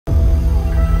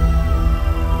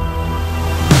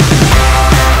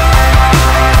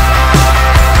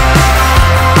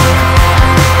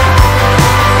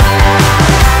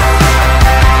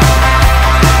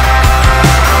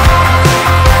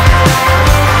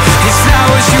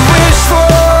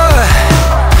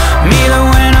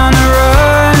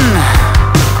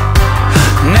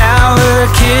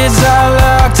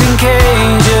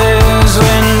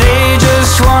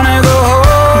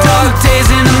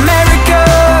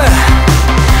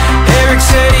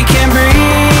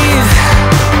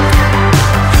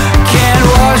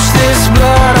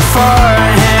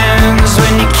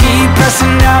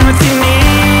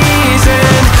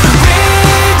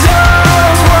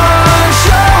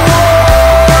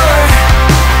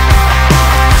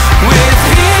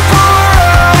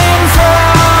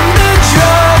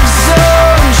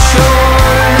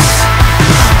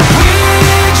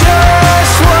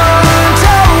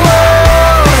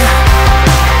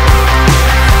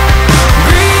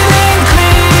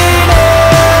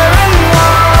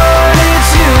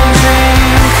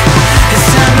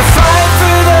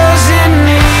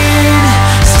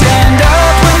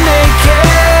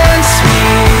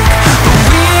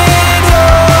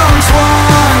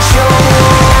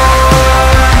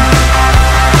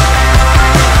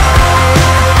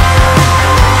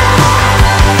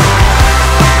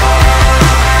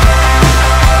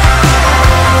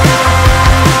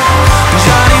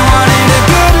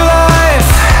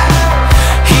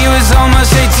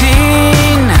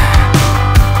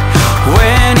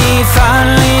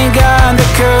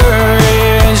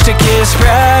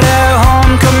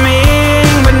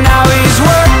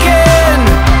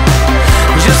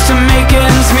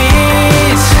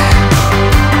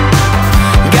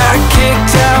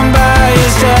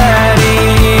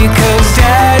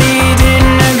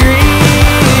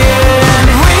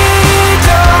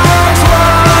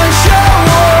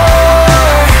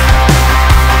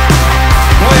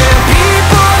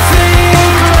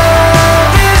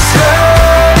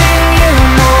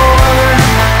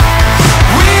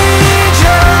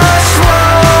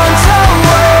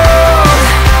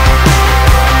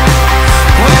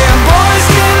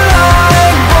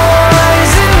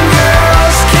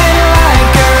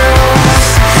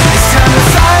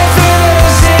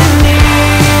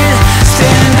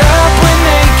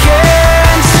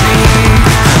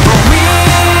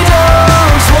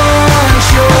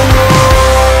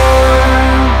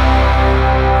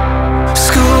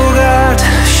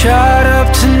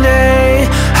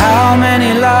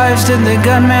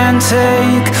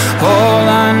take. All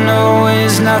I know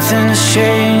is nothing's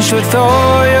changed with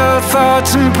all your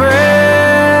thoughts and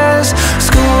prayers.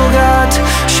 School got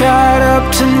shot up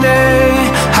today.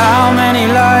 How many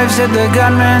lives did the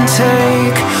gunman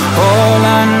take? All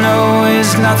I know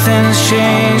is nothing's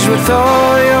changed with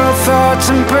all your thoughts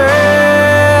and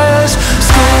prayers.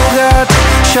 School got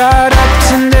shot up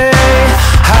today.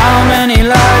 How many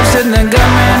lives did the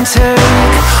gunman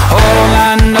take? All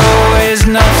I know is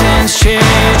nothing's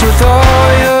changed with all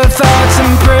your thoughts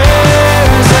and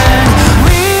prayers. And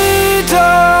we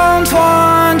don't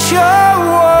want your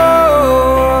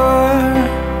war,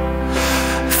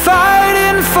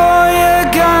 fighting for your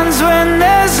guns when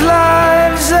there's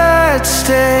lives at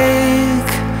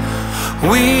stake.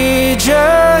 We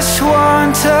just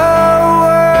want a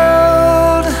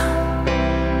world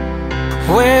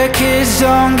where kids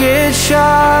don't get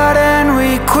shot and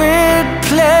we quit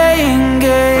playing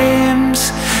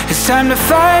games. It's time to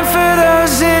fight for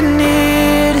those in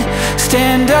need,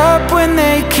 stand up when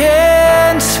they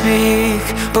can't speak.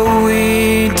 But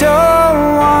we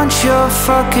don't want your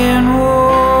fucking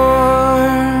war.